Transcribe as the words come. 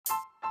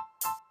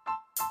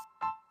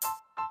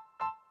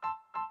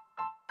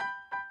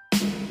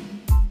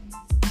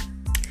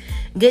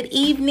Good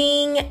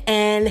evening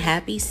and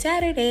happy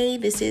Saturday.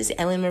 This is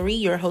Ellen Marie,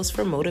 your host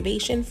for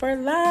Motivation for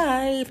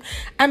Life.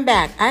 I'm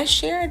back. I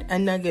shared a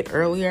nugget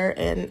earlier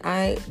and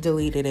I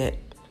deleted it.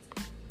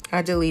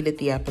 I deleted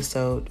the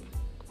episode.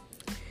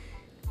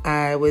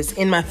 I was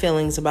in my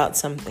feelings about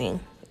something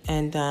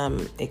and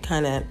it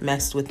kind of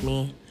messed with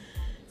me.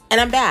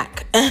 And I'm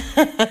back.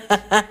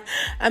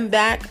 I'm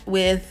back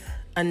with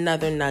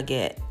another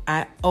nugget.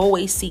 I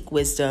always seek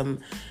wisdom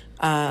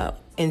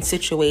in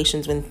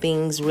situations when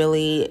things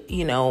really,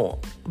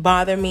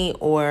 bother me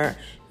or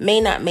may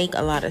not make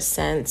a lot of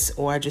sense,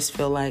 or I just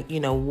feel like,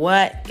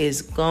 what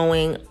is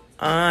going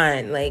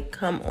on? Like,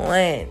 come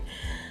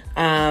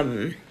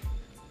on.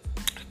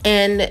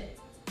 And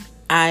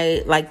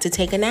I like to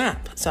take a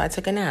nap. So I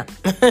took a nap.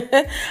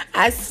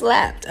 I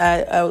slept.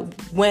 I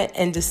went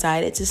and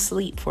decided to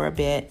sleep for a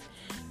bit,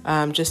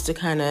 just to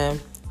kind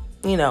of,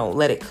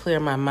 let it clear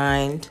my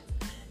mind.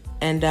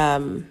 And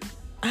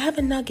I have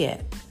a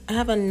nugget. I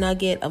have a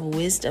nugget of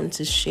wisdom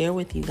to share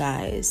with you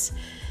guys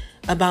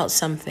about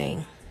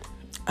something.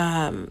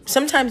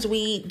 Sometimes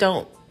we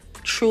don't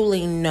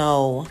truly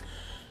know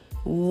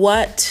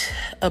what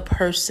a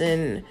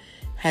person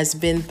has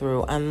been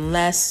through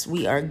unless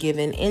we are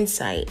given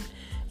insight.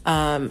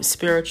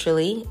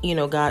 Spiritually,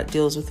 God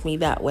deals with me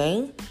that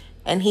way,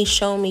 and He's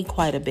shown me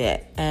quite a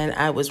bit. And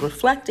I was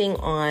reflecting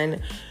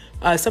on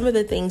some of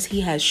the things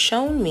He has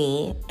shown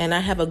me, and I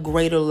have a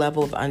greater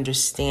level of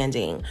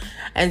understanding.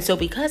 And so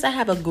because I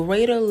have a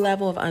greater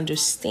level of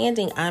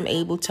understanding, I'm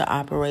able to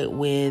operate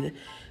with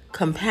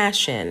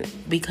compassion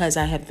because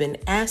I have been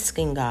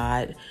asking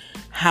God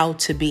how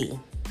to be.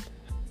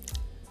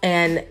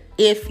 And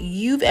if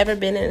you've ever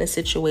been in a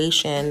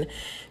situation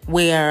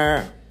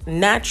where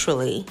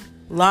naturally,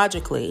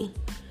 logically,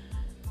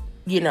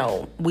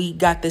 we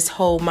got this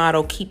whole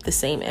motto, keep the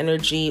same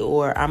energy,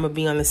 or I'm going to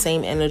be on the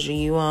same energy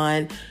you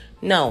on.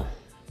 No,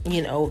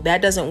 that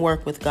doesn't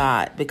work with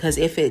God, because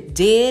if it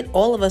did,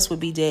 all of us would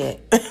be dead.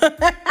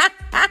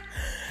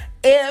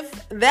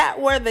 If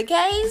that were the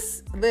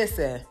case,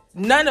 listen,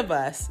 none of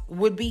us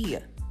would be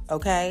here,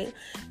 okay?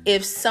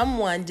 If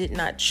someone did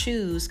not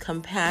choose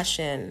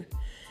compassion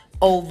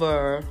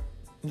over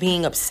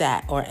being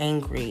upset or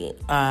angry,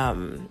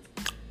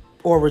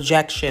 or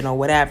rejection or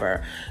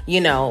whatever,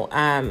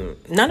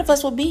 none of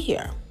us will be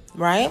here,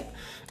 right?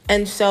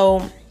 And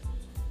so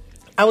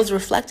I was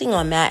reflecting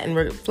on that and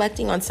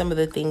reflecting on some of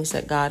the things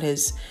that God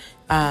has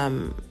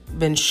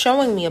been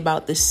showing me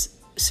about this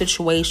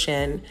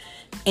situation.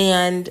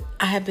 And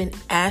I have been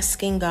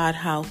asking God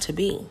how to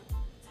be.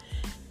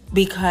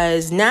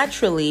 Because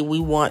naturally we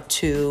want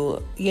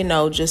to,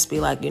 just be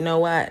like,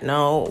 what?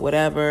 No,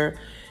 whatever.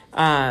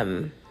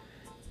 And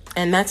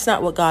that's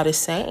not what God is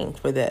saying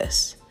for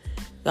this.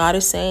 God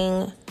is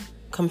saying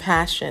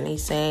compassion.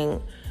 He's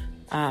saying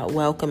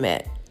welcome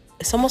it.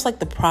 It's almost like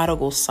the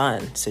prodigal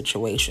son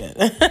situation.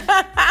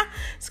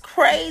 It's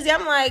crazy.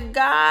 I'm like,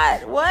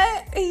 God,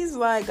 what?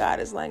 God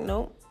is like,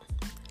 nope.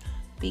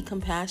 Be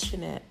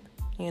compassionate.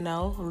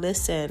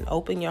 Listen,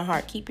 open your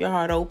heart, keep your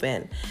heart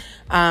open.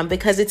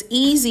 Because it's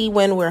easy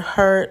when we're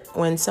hurt,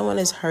 when someone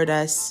has hurt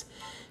us,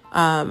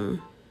 to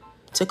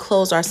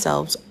close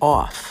ourselves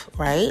off,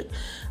 right?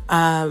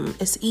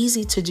 It's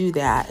easy to do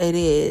that. It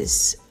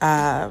is.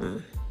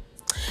 And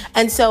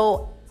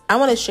so I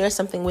want to share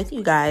something with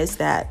you guys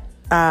that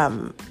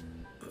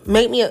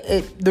made me,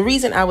 the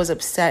reason I was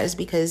upset is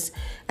because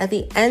at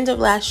the end of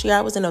last year,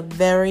 I was in a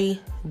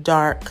very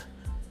dark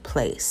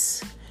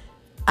place.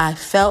 I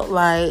felt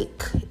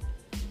like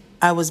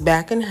I was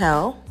back in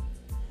hell,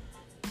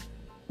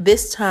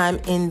 this time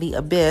in the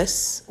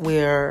abyss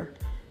where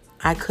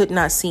I could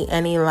not see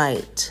any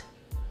light.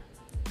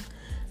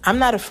 I'm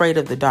not afraid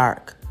of the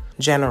dark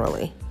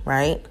generally,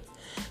 right?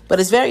 But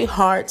it's very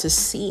hard to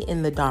see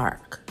in the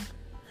dark.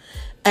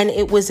 And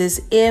it was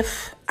as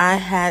if I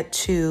had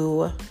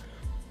to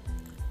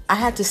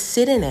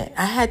sit in it.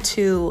 I had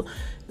to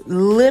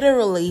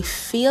literally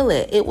feel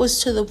it. It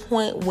was to the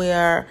point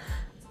where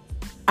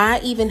I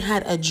even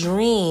had a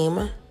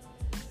dream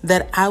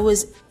that I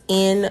was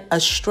in a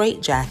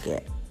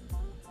straitjacket.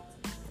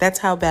 That's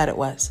how bad it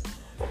was.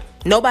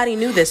 Nobody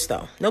knew this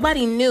though.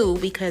 Nobody knew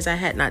because I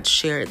had not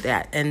shared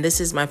that. And this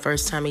is my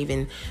first time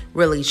even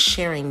really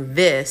sharing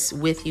this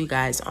with you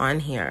guys on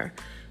here.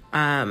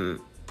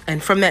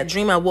 And from that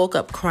dream, I woke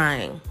up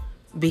crying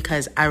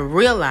because I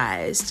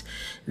realized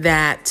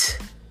that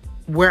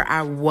where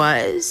I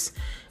was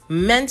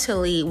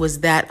mentally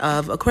was that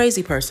of a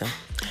crazy person.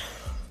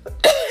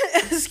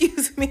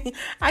 Excuse me.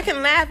 I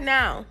can laugh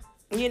now,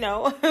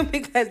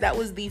 because that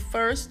was the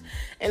first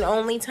and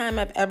only time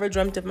I've ever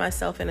dreamt of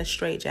myself in a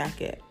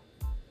straitjacket.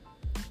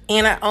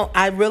 And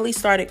I really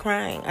started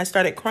crying. I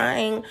started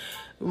crying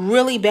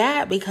really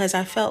bad because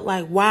I felt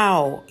like,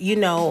 wow,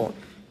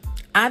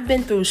 I've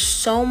been through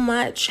so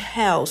much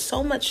hell,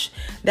 so much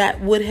that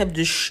would have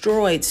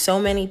destroyed so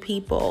many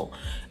people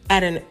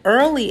at an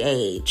early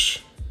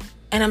age,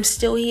 and I'm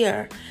still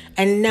here.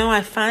 And now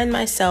I find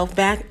myself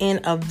back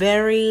in a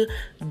very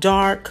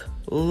dark,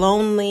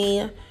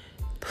 lonely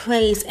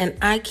place, and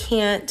I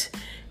can't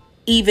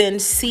even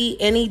see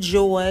any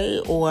joy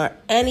or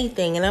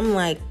anything. And I'm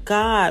like,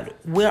 God,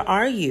 where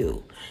are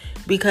you?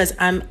 Because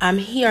I'm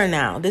here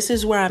now. This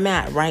is where I'm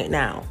at right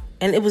now.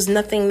 And it was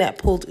nothing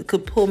that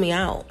could pull me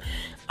out.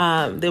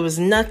 There was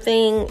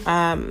nothing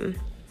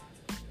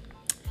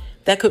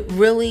that could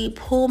really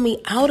pull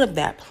me out of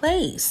that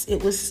place.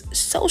 It was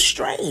so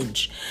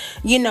strange,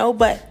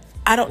 but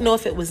I don't know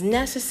if it was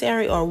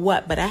necessary or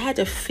what, but I had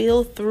to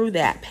feel through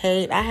that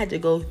pain. I had to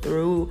go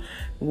through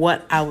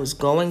what I was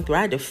going through.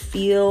 I had to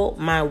feel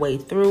my way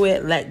through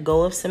it, let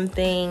go of some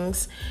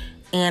things.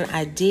 And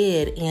I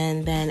did.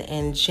 And then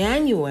in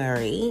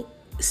January,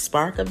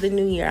 spark of the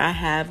new year, I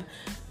have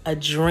a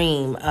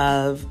dream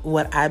of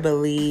what I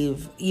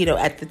believe,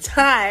 at the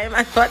time,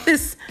 I thought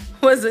this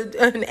was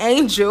an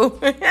angel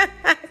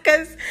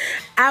because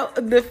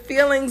the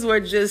feelings were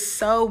just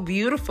so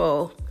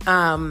beautiful.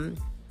 And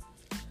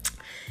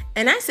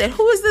I said,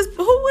 who is this?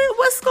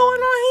 What's going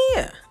on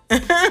here?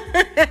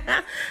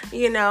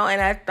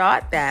 And I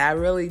thought that, I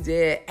really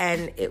did.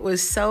 And it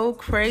was so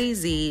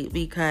crazy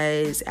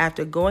because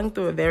after going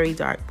through a very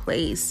dark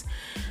place,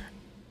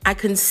 I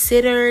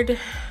considered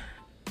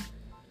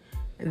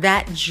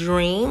that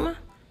dream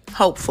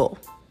hopeful.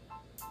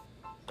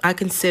 I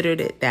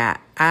considered it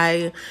that.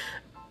 I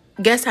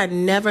guess I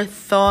never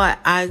thought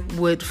I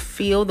would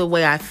feel the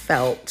way I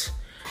felt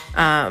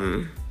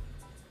quite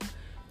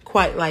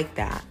like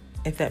that,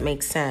 if that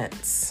makes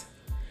sense.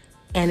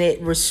 And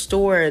it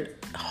restored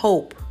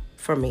hope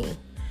for me.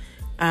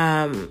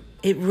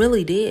 It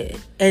really did.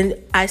 And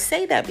I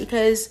say that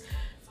because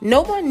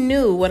no one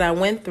knew what I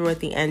went through at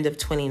the end of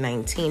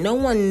 2019. No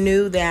one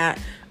knew that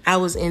I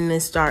was in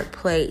this dark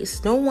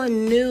place. No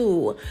one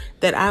knew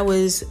that I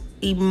was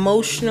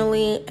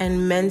emotionally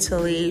and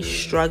mentally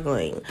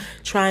struggling,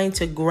 trying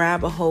to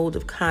grab a hold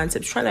of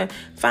concepts, trying to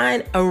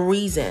find a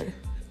reason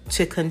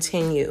to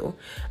continue,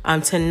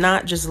 to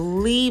not just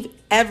leave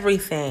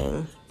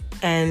everything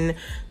and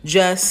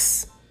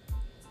just,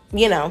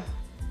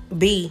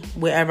 be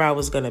wherever I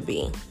was going to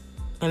be.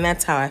 And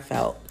that's how I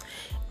felt.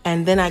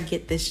 And then I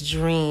get this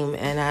dream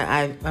and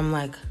I'm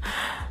like,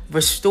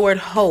 restored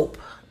hope.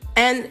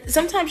 And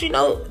sometimes,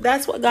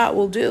 that's what God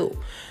will do.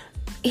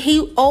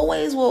 He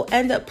always will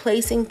end up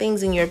placing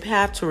things in your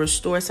path to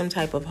restore some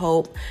type of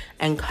hope,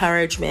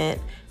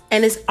 encouragement.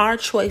 And it's our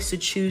choice to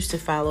choose to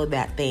follow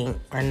that thing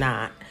or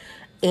not.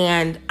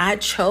 And I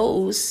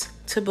chose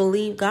to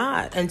believe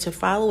God and to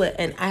follow it.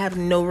 And I have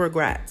no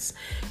regrets,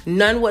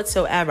 none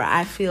whatsoever.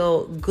 I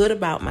feel good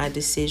about my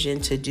decision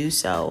to do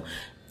so.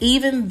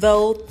 Even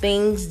though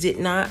things did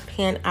not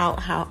pan out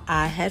how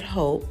I had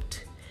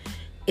hoped,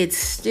 it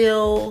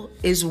still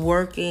is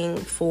working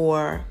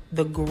for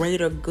the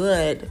greater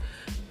good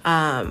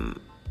in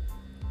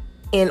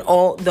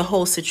the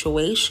whole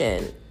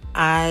situation.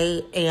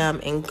 I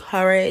am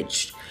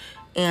encouraged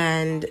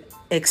and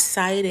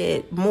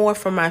excited more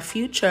for my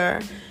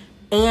future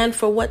and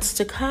for what's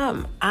to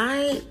come.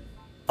 I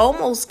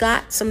almost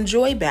got some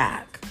joy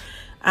back.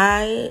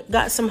 I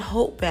got some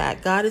hope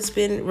back. God has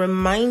been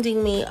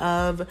reminding me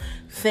of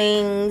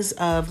things,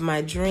 of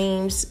my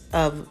dreams,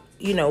 of,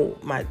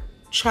 my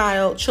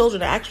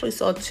children. I actually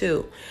saw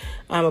two,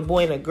 a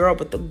boy and a girl,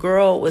 but the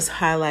girl was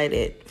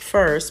highlighted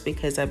first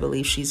because I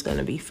believe she's going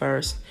to be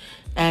first.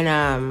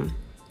 And,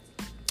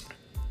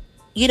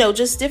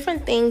 just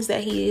different things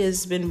that he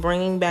has been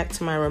bringing back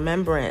to my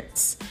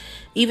remembrance.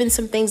 Even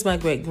some things my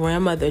great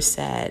grandmother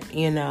said,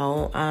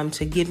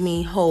 to give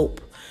me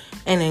hope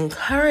and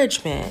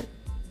encouragement.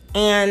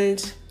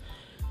 And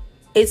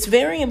it's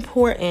very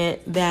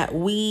important that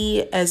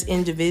we as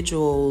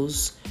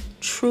individuals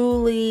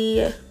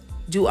truly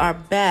do our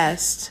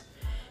best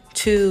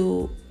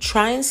to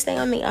try and stay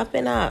on the up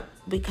and up,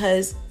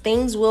 because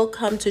things will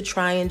come to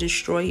try and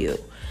destroy you.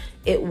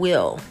 It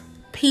will.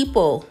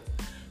 People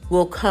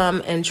will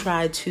come and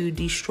try to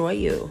destroy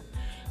you.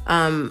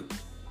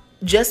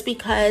 Just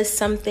because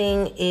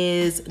something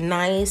is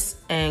nice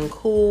and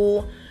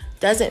cool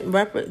doesn't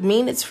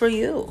mean it's for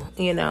you,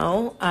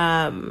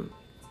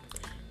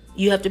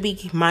 You have to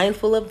be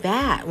mindful of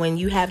that when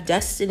you have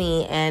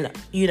destiny and,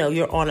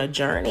 you're on a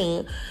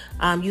journey.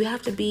 You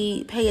have to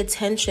pay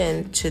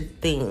attention to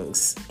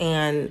things,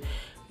 and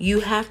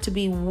you have to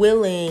be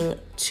willing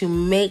to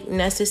make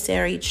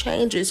necessary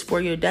changes for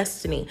your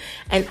destiny.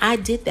 And I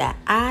did that.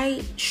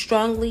 I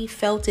strongly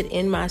felt it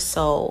in my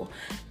soul,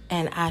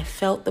 and I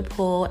felt the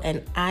pull,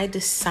 and I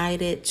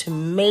decided to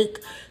make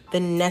the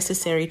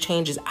necessary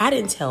changes. I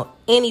didn't tell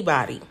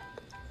anybody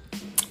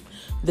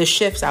the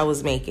shifts I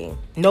was making.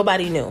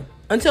 Nobody knew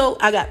until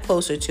I got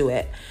closer to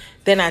it.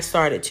 Then I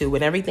started to.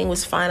 When everything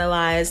was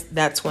finalized,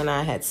 that's when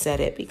I had said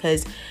it,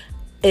 because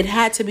it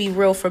had to be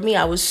real for me.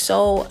 I was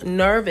so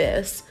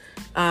nervous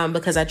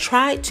because I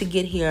tried to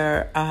get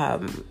here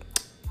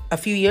a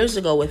few years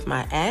ago with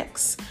my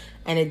ex,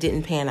 and it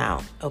didn't pan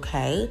out,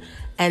 okay?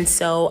 And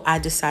so I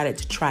decided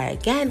to try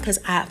again because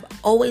I've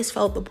always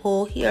felt the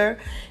pull here,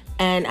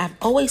 and I've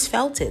always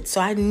felt it.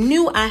 So I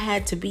knew I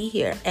had to be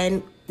here.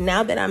 And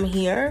now that I'm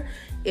here,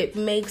 it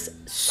makes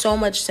so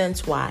much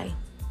sense why.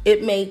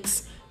 It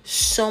makes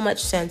so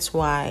much sense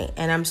why.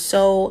 And I'm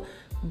so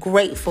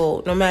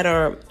grateful no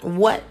matter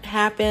what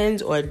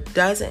happens or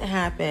doesn't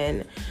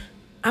happen.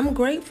 I'm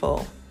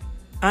grateful.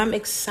 I'm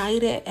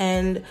excited,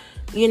 and,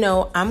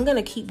 I'm going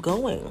to keep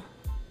going,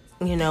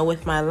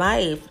 with my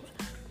life,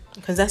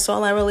 because that's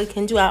all I really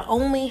can do. I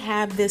only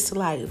have this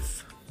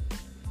life,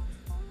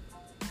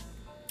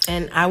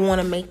 and I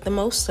want to make the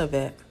most of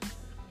it.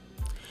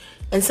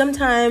 And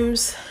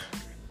sometimes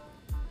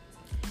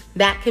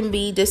that can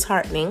be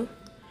disheartening,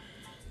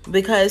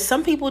 because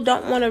some people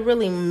don't want to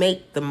really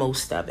make the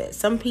most of it.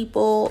 Some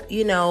people,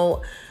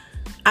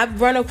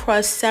 I've run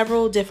across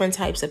several different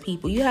types of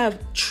people. You have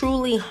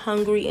truly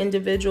hungry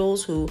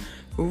individuals who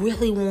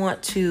really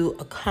want to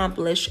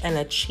accomplish and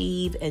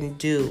achieve and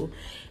do.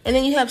 And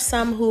then you have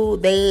some who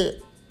they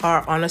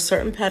are on a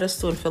certain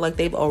pedestal and feel like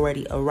they've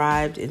already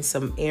arrived in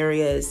some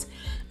areas.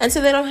 And so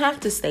they don't have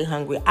to stay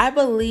hungry. I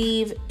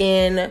believe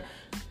in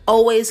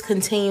always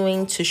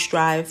continuing to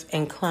strive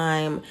and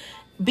climb.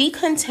 Be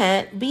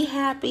content, be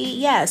happy,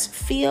 yes,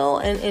 feel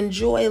and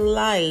enjoy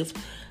life,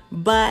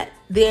 but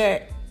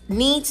there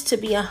needs to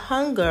be a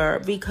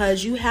hunger,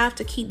 because you have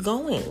to keep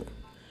going.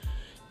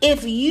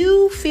 If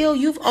you feel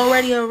you've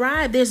already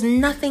arrived, there's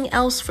nothing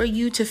else for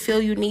you to feel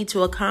you need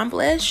to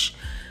accomplish,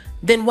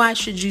 then why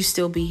should you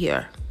still be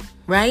here?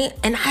 Right?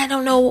 And I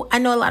don't know. I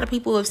know a lot of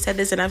people have said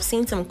this, and I've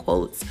seen some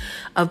quotes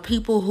of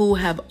people who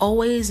have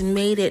always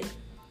made it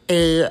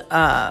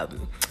a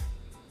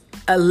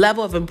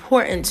level of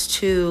importance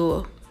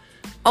to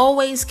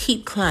always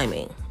keep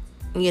climbing.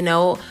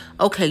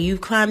 Okay,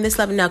 you've climbed this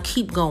level, now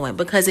keep going,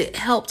 because it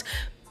helped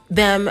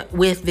them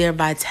with their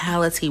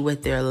vitality,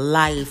 with their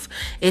life.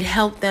 It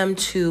helped them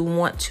to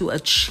want to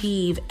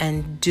achieve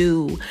and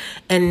do,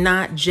 and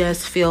not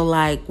just feel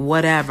like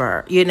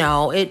whatever.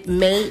 It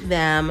made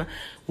them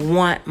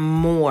want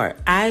more.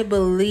 I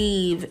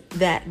believe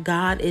that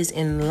God is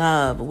in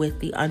love with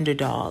the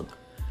underdog,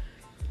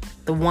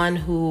 the one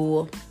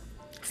who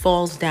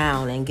falls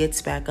down and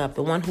gets back up,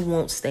 the one who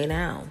won't stay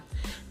down,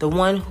 the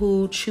one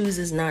who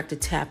chooses not to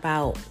tap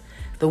out,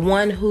 the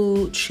one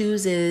who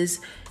chooses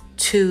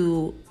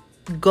to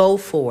go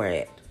for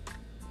it.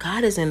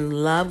 God is in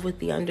love with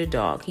the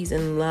underdog. He's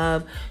in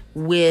love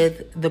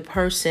with the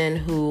person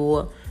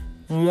who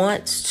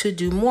wants to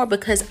do more,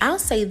 because I'll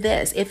say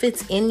this, if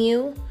it's in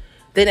you,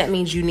 then that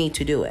means you need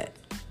to do it.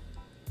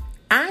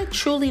 I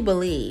truly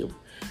believe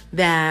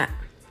that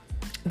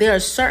there are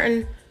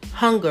certain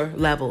hunger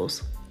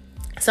levels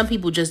some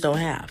people just don't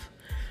have.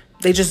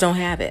 They just don't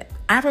have it.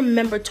 I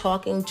remember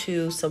talking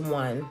to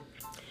someone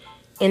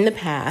in the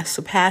past,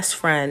 a past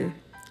friend,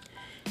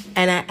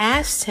 and I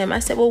asked him, I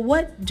said, well,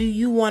 what do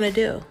you want to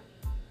do,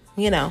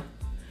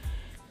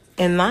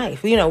 in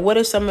life? What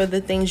are some of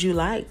the things you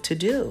like to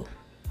do?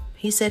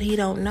 He said he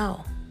don't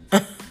know.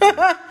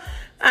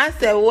 I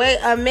said, wait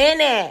a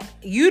minute,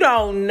 you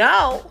don't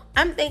know?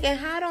 I'm thinking,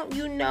 how don't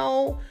you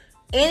know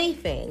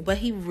anything? But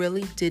he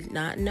really did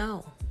not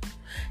know.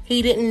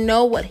 He didn't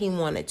know what he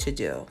wanted to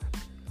do.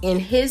 In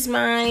his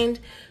mind,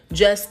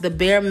 just the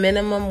bare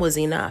minimum was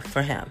enough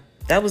for him.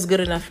 That was good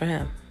enough for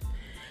him.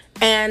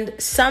 And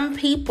some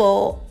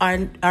people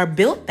are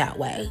built that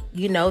way.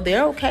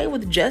 They're okay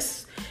with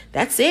just,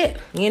 that's it.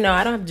 I don't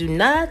have to do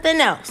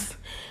nothing else.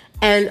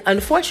 And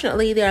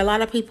unfortunately, there are a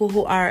lot of people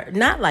who are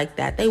not like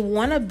that. They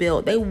want to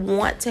build. They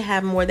want to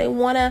have more. They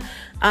want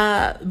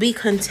to be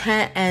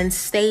content and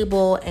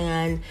stable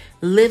and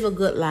live a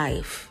good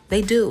life.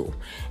 They do,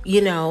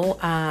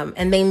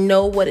 and they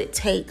know what it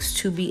takes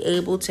to be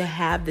able to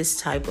have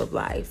this type of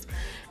life.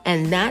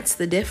 And that's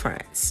the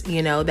difference.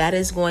 That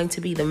is going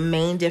to be the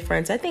main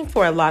difference, I think,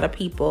 for a lot of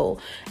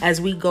people as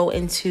we go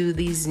into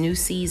these new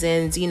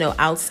seasons.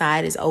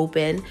 Outside is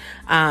open.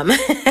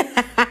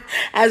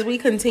 As we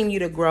continue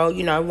to grow,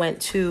 I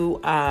went to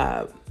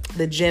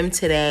the gym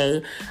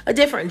today, a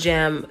different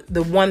gym,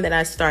 the one that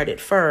I started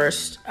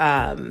first.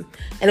 And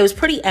it was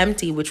pretty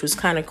empty, which was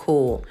kind of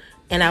cool.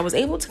 And I was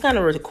able to kind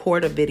of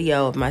record a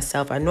video of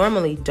myself. I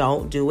normally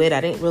don't do it.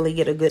 I didn't really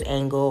get a good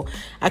angle.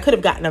 I could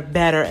have gotten a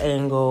better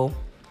angle,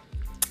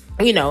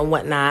 and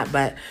whatnot,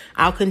 but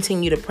I'll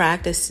continue to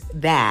practice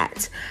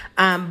that.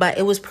 But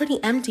it was pretty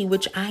empty,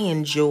 which I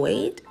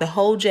enjoyed. The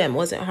whole gym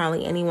wasn't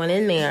hardly anyone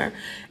in there.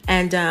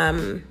 And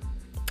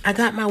I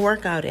got my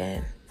workout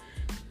in,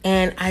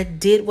 and I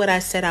did what I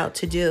set out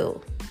to do.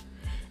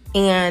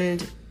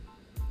 And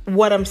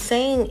what I'm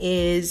saying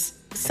is,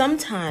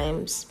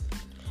 sometimes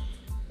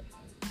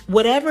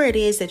whatever it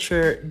is that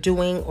you're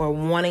doing or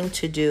wanting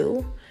to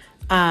do,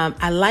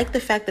 I like the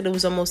fact that it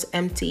was almost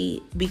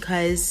empty,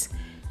 because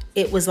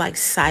it was like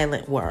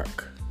silent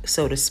work,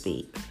 so to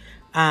speak.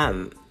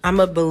 I'm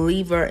a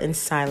believer in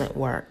silent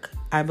work.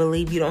 I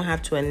believe you don't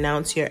have to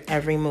announce your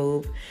every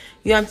move.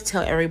 You don't have to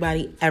tell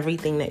everybody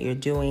everything that you're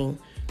doing.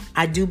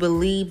 I do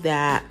believe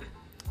that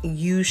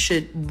you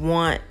should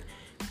want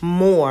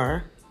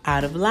more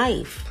out of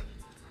life.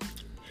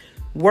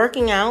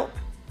 Working out,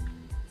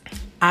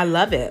 I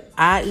love it.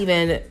 I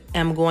even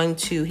am going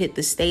to hit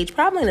the stage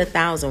probably in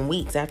 1,000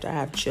 weeks after I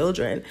have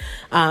children,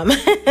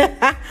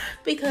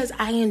 because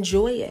I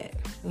enjoy it.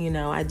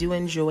 I do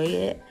enjoy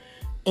it.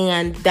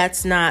 And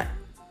that's not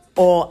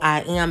all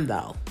I am,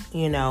 though.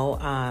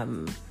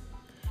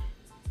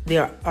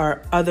 There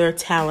are other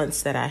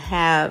talents that I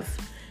have,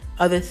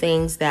 other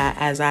things that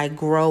as I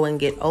grow and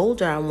get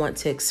older, I want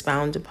to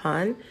expound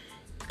upon.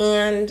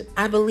 And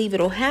I believe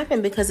it'll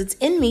happen because it's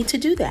in me to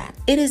do that.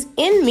 It is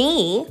in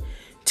me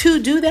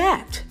to do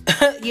that.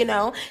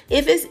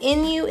 If it's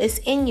in you, it's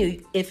in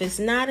you. If it's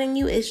not in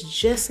you, it's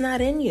just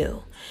not in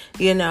you,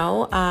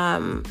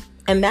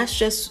 and that's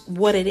just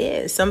what it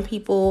is. Some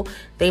people,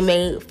 they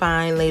may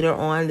find later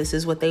on this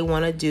is what they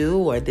want to do,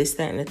 or this,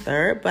 that, and the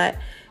third. But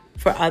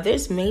for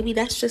others, maybe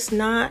that's just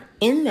not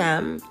in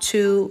them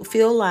to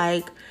feel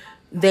like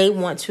they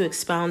want to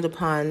expound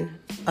upon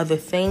other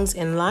things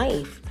in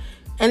life.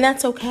 And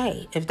that's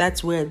okay if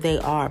that's where they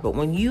are. But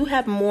when you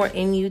have more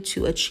in you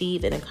to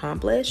achieve and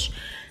accomplish,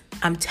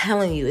 I'm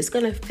telling you, it's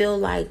going to feel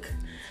like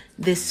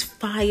this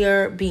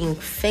fire being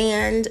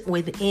fanned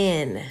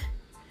within.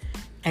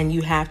 And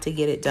you have to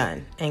get it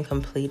done and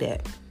complete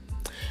it.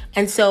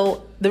 And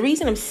so the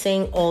reason I'm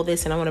saying all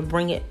this, and I want to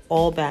bring it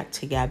all back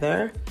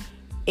together,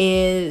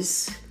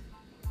 is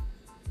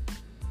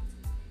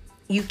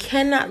you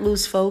cannot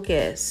lose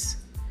focus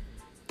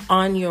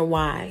on your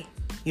why,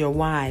 your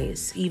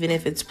whys, even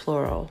if it's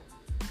plural.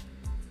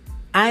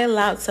 I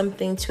allowed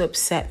something to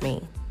upset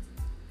me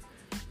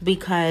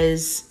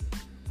because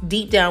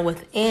deep down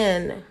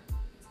within,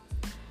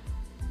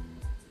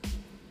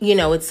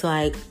 it's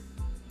like,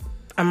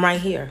 I'm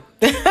right here.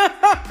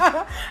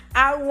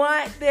 I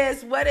want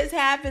this. What is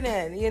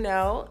happening?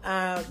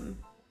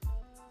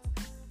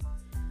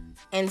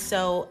 And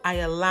so I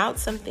allowed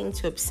something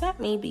to upset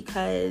me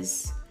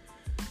because,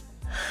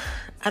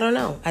 I don't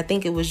know. I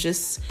think it was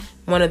just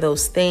one of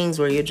those things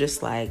where you're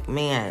just like,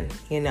 man,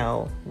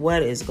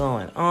 what is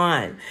going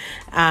on?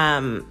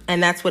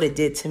 And that's what it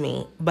did to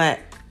me. But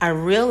I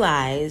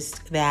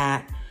realized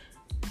that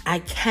I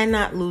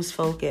cannot lose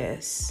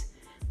focus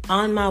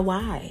on my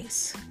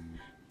whys.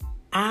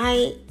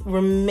 I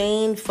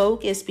remain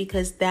focused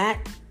because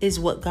that is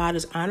what God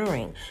is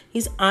honoring.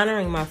 He's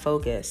honoring my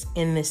focus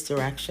in this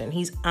direction.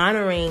 He's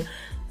honoring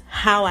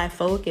how I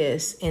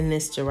focus in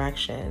this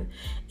direction.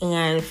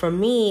 And for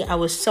me, I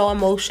was so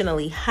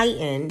emotionally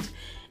heightened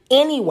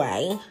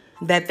anyway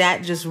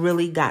that just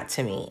really got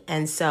to me.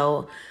 And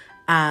so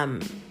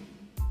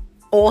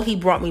all he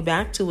brought me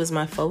back to was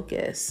my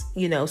focus.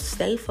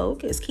 Stay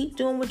focused. Keep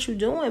doing what you're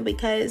doing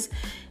because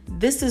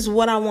this is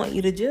what I want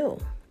you to do.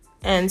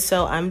 And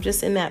so I'm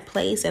just in that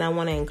place, and I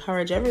want to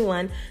encourage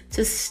everyone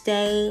to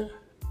stay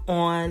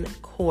on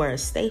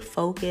course, stay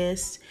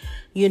focused,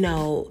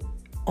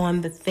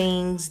 on the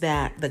things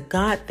that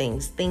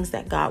things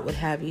that God would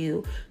have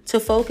you to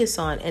focus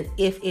on. And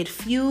if it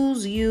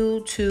fuels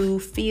you to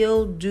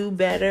do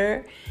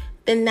better,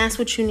 then that's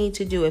what you need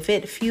to do. If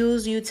it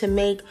fuels you to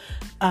make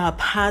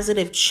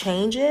positive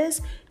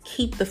changes,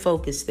 keep the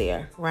focus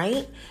there,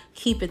 right?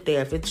 Keep it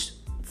there. If it's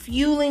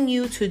fueling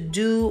you to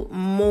do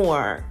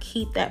more,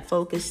 keep that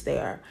focus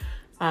there,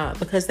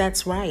 because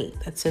that's right.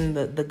 That's in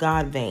the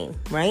God vein,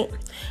 right?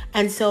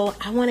 And so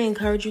I want to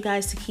encourage you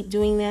guys to keep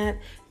doing that.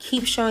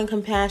 Keep showing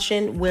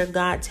compassion where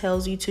God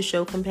tells you to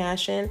show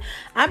compassion.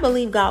 I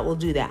believe God will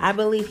do that. I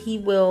believe he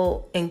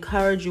will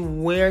encourage you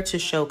where to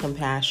show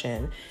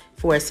compassion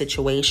for a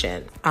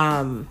situation.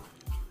 And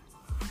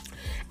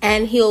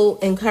he'll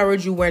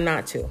encourage you where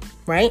not to,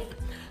 right?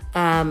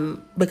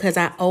 Because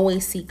I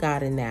always see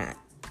God in that.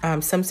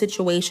 Some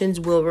situations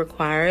will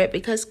require it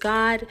because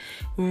God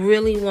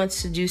really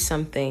wants to do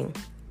something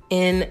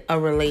in a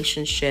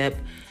relationship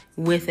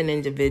with an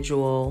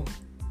individual,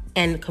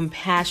 and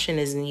compassion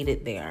is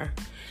needed there.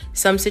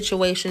 Some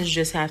situations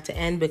just have to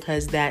end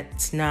because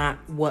that's not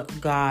what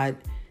God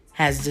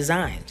has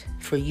designed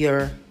for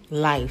your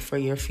life, for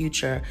your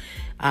future,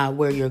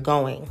 where you're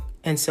going.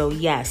 And so,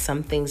 yes,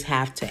 some things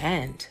have to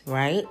end,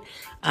 right?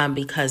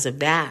 Because of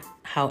that.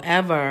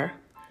 However,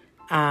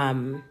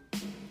 when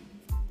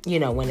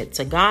it's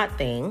a God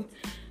thing,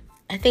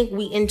 I think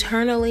we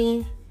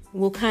internally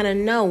will kind of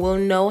know. We'll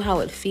know how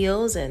it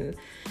feels, and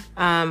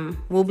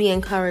we'll be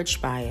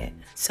encouraged by it.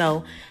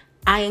 So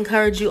I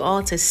encourage you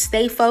all to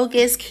stay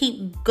focused,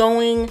 keep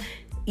going,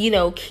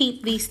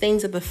 keep these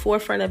things at the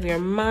forefront of your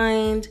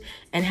mind,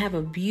 and have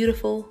a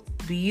beautiful,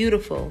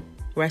 beautiful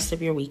rest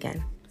of your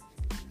weekend.